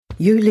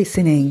You're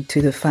listening to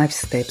the 5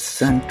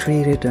 Steps and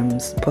 3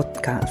 Rhythms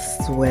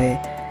podcast, where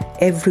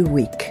every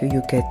week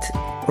you get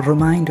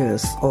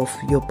reminders of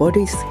your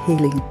body's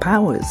healing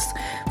powers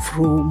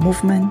through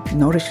movement,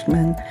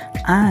 nourishment,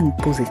 and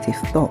positive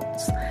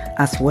thoughts,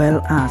 as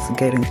well as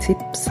getting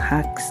tips,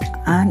 hacks,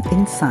 and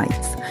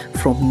insights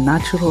from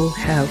natural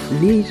health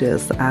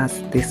leaders as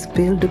they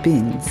spill the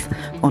beans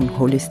on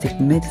holistic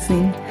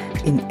medicine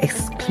in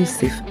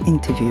exclusive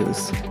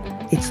interviews.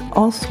 It's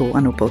also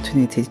an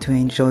opportunity to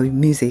enjoy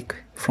music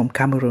from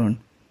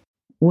Cameroon.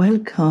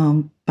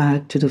 Welcome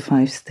back to the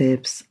 5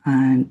 Steps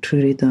and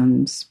 3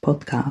 Rhythms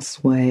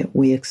podcast, where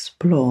we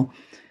explore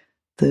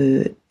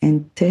the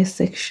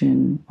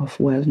intersection of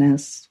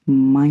wellness,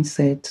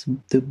 mindset,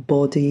 the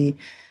body,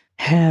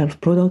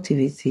 health,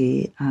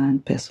 productivity,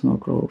 and personal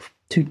growth.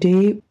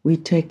 Today, we're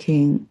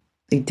taking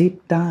a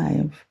deep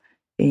dive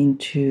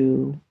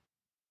into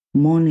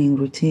morning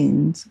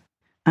routines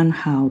and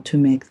how to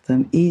make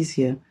them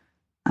easier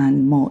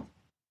and more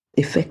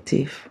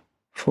effective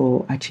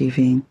for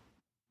achieving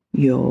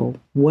your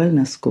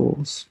wellness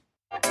goals.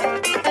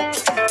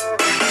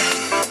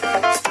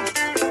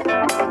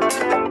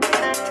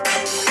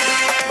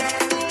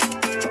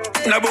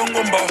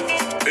 Nabongomba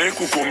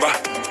kukumba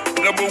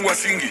nabongwa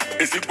singi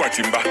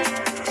esikwachimba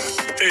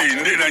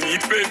ndena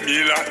nyipe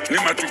mila ni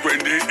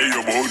matukwende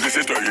eyobo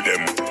deseto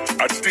yudem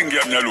atingi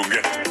ya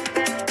mnyalunge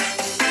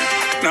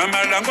na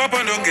malangwa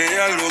pandonge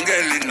ya lunge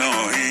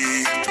linoi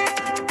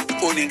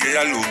uninge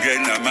ya lunge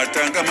na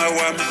matanga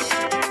mawama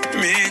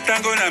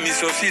mitango na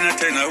misofina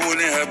tena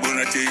une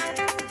habonate.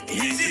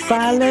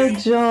 Saleh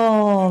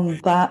John,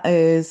 that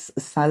is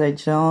Saleh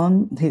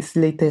John, his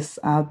latest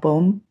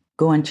album.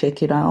 Go and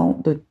check it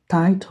out. The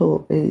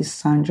title is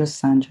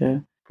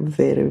Sanja.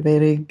 Very,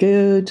 very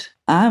good.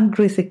 I'm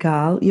Gracie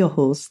Carl, your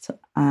host,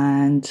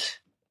 and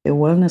a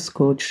wellness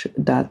coach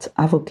that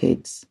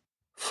advocates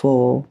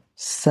for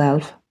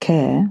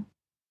self-care.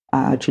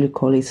 I actually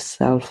call it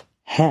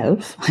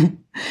self-health.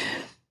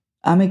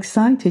 I'm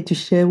excited to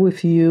share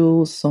with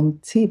you some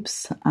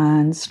tips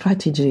and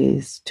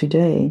strategies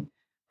today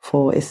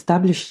for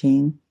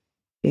establishing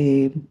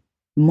a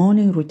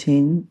morning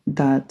routine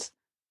that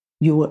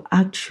you will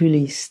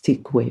actually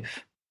stick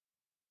with.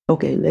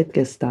 Okay, let's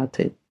get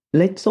started.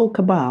 Let's talk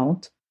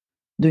about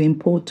the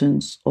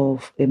importance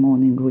of a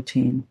morning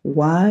routine.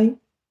 Why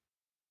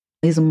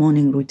is a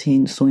morning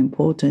routine so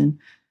important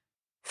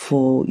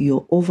for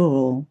your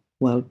overall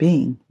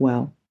well-being?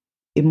 Well,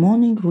 a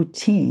morning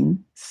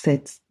routine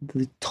sets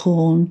the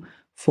tone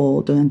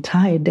for the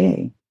entire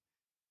day.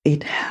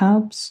 It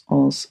helps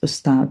us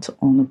start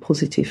on a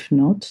positive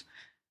note,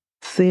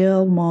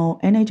 feel more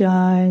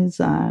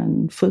energized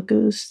and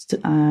focused,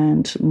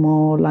 and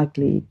more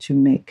likely to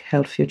make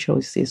healthier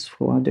choices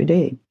throughout the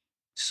day.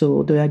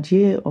 So the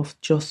idea of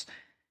just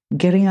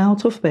getting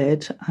out of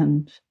bed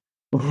and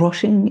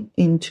rushing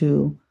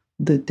into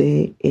the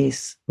day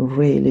is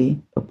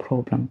really a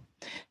problem.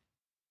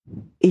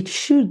 It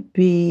should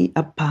be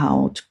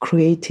about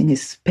creating a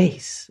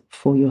space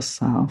for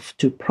yourself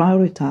to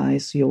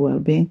prioritize your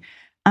well-being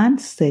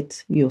and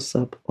set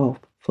yourself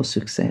up for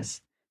success.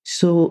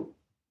 So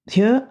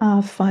here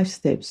are 5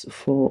 steps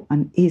for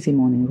an easy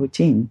morning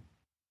routine.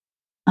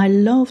 I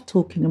love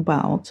talking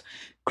about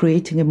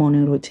creating a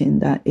morning routine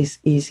that is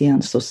easy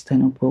and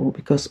sustainable,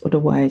 because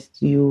otherwise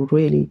you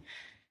really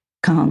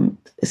can't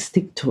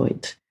stick to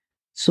it.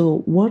 So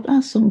what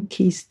are some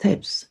key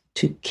steps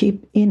to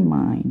keep in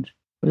mind?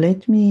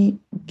 Let me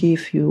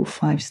give you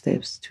 5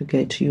 steps to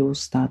get you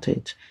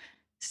started.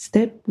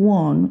 Step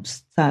 1,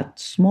 start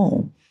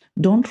small.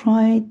 Don't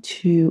try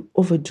to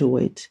overdo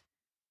it.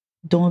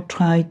 Don't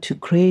try to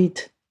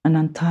create an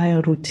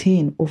entire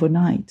routine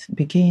overnight.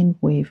 Begin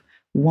with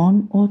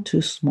 1 or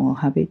 2 small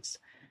habits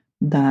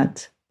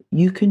that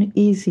you can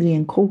easily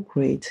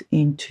incorporate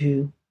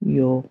into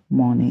your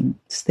morning.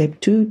 Step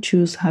 2,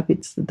 choose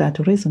habits that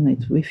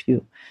resonate with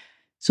you.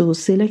 So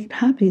select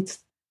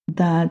habits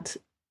that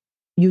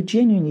you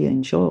genuinely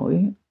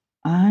enjoy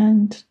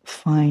and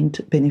find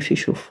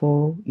beneficial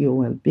for your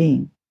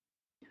well-being.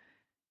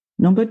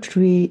 Number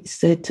 3,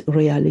 set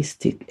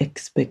realistic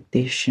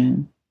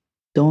expectation.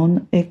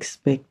 Don't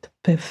expect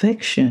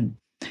perfection.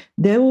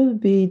 There will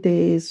be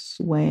days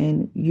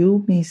when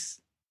you miss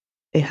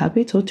a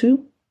habit or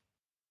 2.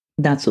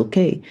 That's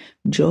okay.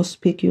 Just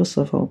pick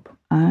yourself up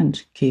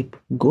and keep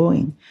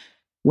going.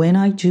 When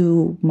I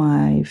do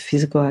my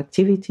physical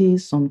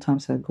activities,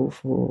 sometimes I go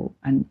for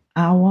an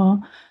hour,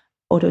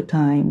 other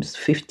times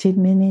 15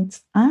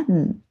 minutes,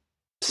 and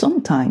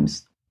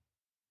sometimes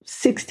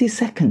 60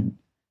 seconds,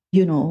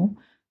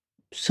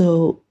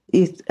 So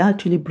it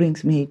actually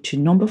brings me to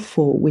number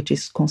 4, which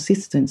is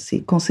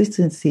consistency.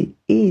 Consistency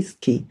is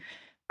key.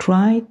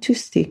 Try to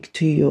stick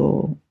to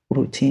your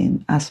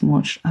routine as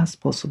much as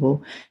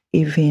possible,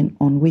 even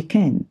on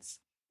weekends.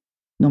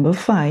 Number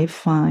 5,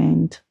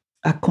 find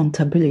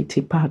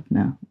accountability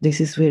partner. This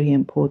is very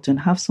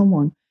important. Have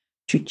someone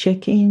to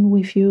check in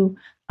with you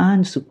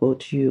and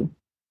support you.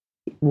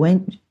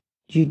 When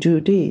you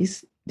do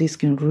this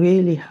can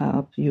really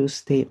help you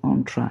stay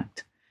on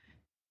track.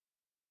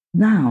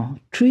 Now,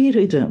 3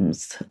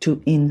 rhythms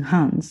to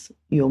enhance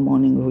your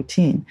morning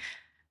routine.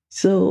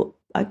 So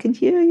I can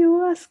hear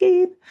you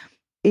asking,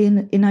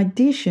 in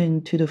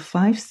addition to the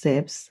 5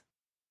 steps,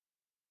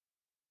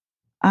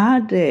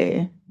 are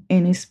there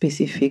any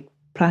specific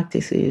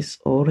practices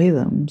or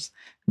rhythms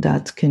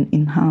that can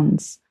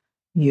enhance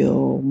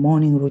your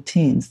morning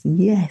routines?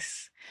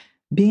 Yes.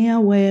 Being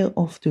aware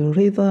of the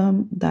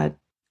rhythm that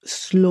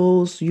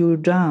slows you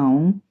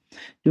down,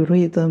 the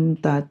rhythm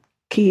that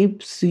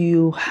keeps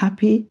you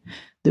happy,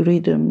 the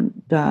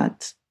rhythm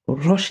that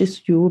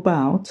rushes you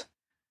about,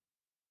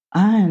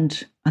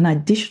 and an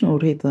additional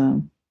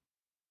rhythm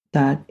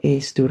that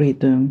is the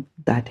rhythm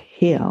that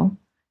heals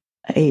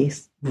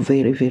is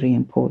very, very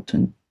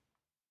important.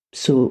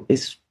 So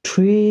it's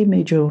 3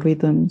 major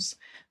rhythms,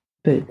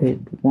 but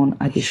one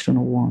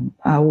additional one.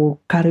 I will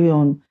carry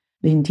on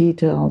in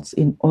details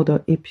in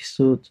other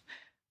episodes,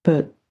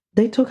 but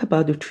they talk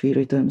about the 3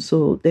 rhythms.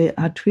 So there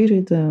are 3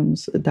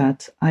 rhythms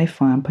that I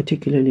find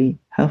particularly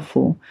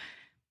helpful.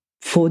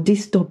 For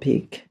this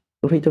topic,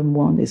 rhythm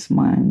 1 is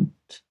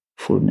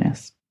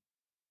mindfulness.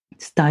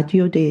 Start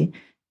your day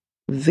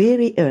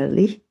very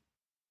early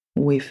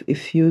with a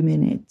few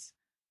minutes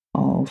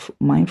of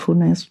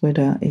mindfulness,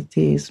 whether it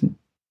is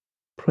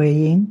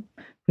praying,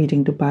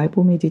 reading the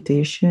Bible,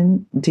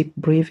 meditation, deep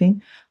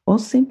breathing, or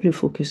simply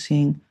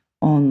focusing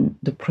on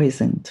the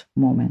present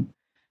moment.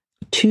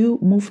 2,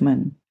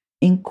 movement.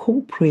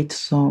 Incorporate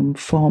some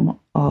form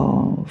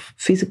of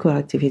physical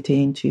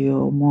activity into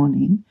your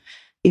morning,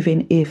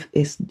 even if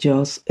it's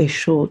just a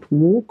short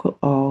walk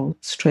or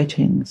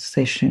stretching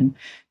session.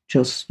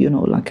 Just,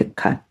 like a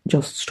cat,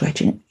 just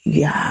stretching.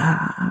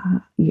 Yeah,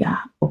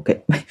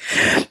 okay.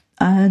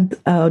 And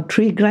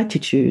 3,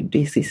 gratitude.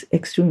 This is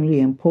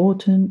extremely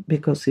important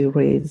because it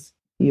raises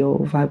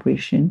your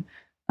vibration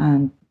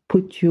and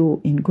put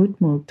you in good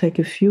mood. Take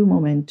a few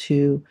moments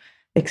to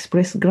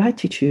express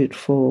gratitude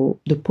for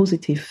the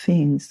positive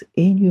things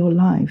in your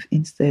life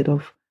instead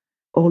of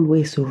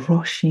always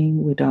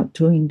rushing without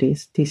doing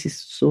this. This is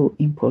so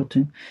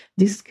important.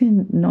 This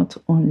can not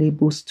only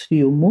boost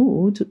your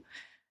mood,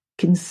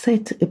 can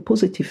set a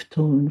positive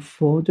tone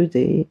for the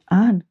day,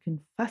 and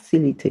can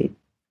facilitate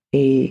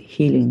a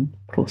healing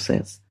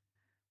process.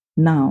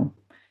 Now,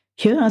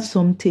 here are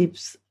some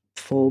tips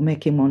for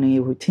making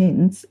morning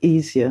routines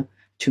easier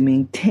to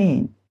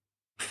maintain.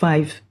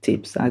 5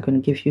 tips I'm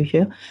going to give you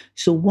here.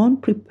 So 1,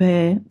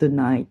 prepare the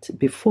night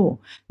before.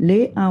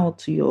 Lay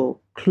out your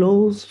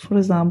clothes, for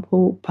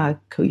example, pack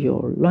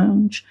your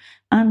lunch,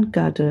 and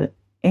gather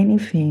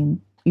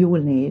anything you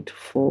will need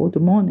for the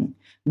morning.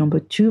 Number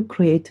 2,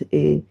 create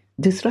a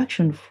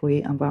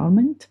distraction-free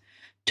environment.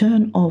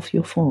 Turn off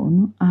your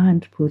phone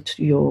and put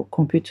your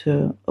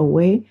computer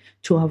away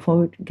to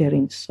avoid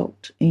getting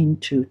sucked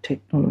into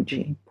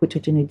technology. Put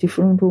it in a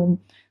different room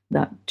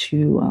that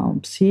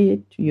to see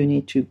it, you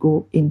need to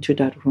go into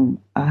that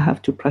room. I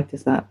have to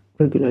practice that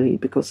regularly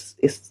because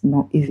it's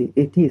not easy.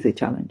 It is a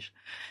challenge.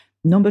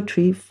 Number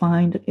 3,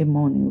 find a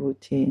morning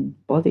routine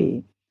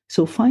buddy.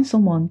 So find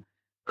someone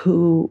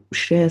who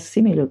shares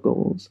similar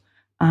goals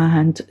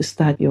and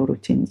start your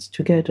routines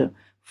together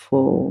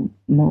for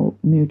more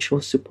mutual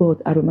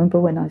support. I remember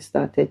when I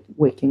started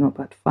waking up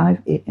at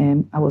 5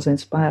 a.m., I was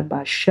inspired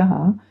by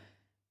Shah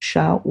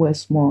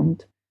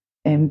Westmont,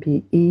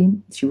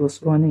 MBE. She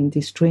was running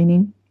this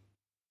training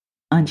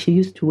and she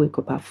used to wake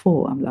up at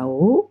 4. I'm like,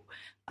 oh,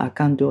 I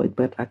can't do it,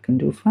 but I can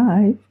do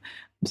 5.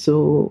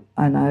 So,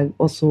 and I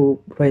also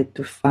read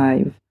the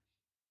 5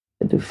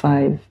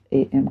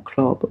 a.m.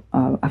 club.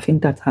 I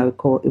think that's how I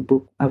call a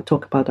book. I'll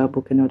talk about that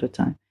book another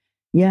time.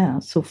 Yeah,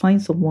 so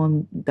find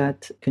someone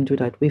that can do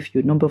that with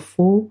you. Number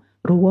 4,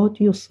 reward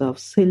yourself.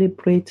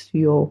 Celebrate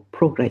your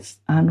progress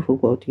and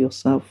reward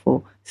yourself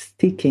for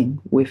sticking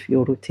with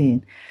your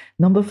routine.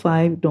 Number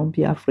 5, don't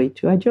be afraid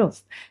to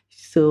adjust.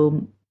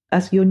 So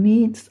as your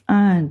needs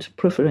and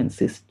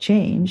preferences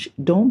change,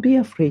 don't be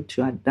afraid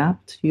to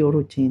adapt your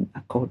routine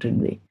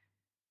accordingly.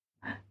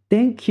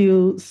 Thank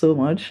you so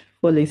much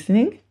for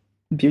listening,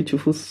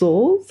 beautiful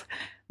souls.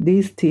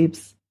 These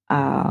tips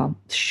are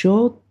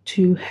sure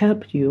to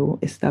help you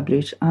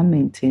establish and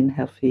maintain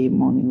healthy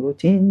morning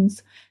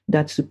routines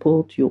that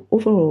support your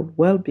overall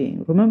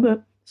well-being.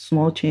 Remember,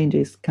 small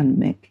changes can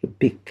make a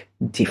big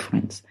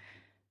difference.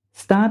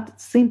 Start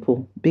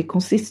simple, be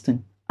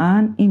consistent,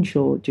 and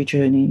enjoy the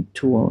journey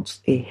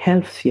towards a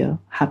healthier,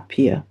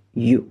 happier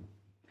you.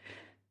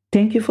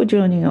 Thank you for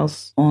joining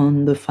us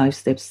on the 5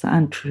 Steps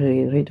and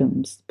 3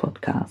 Rhythms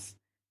podcast.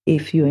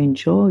 If you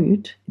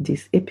enjoyed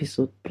this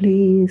episode,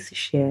 please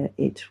share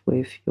it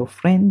with your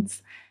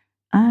friends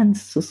and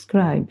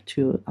subscribe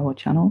to our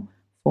channel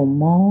for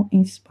more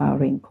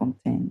inspiring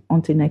content.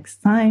 Until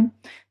next time,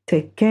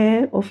 take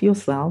care of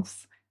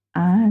yourselves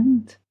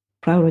and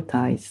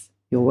prioritize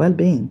your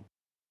well-being.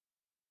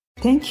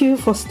 Thank you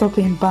for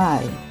stopping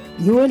by.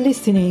 You are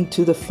listening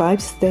to the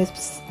 5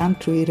 Steps and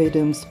 3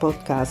 Rhythms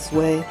podcast,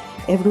 where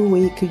every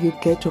week you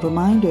get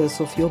reminders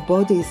of your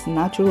body's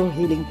natural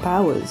healing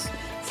powers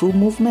through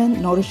movement,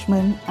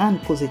 nourishment, and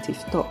positive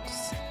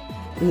thoughts.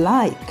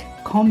 Like,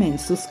 comment,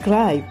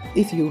 subscribe.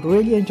 If you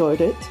really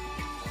enjoyed it,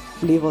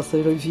 leave us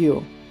a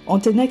review.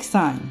 Until next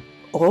time,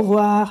 au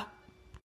revoir.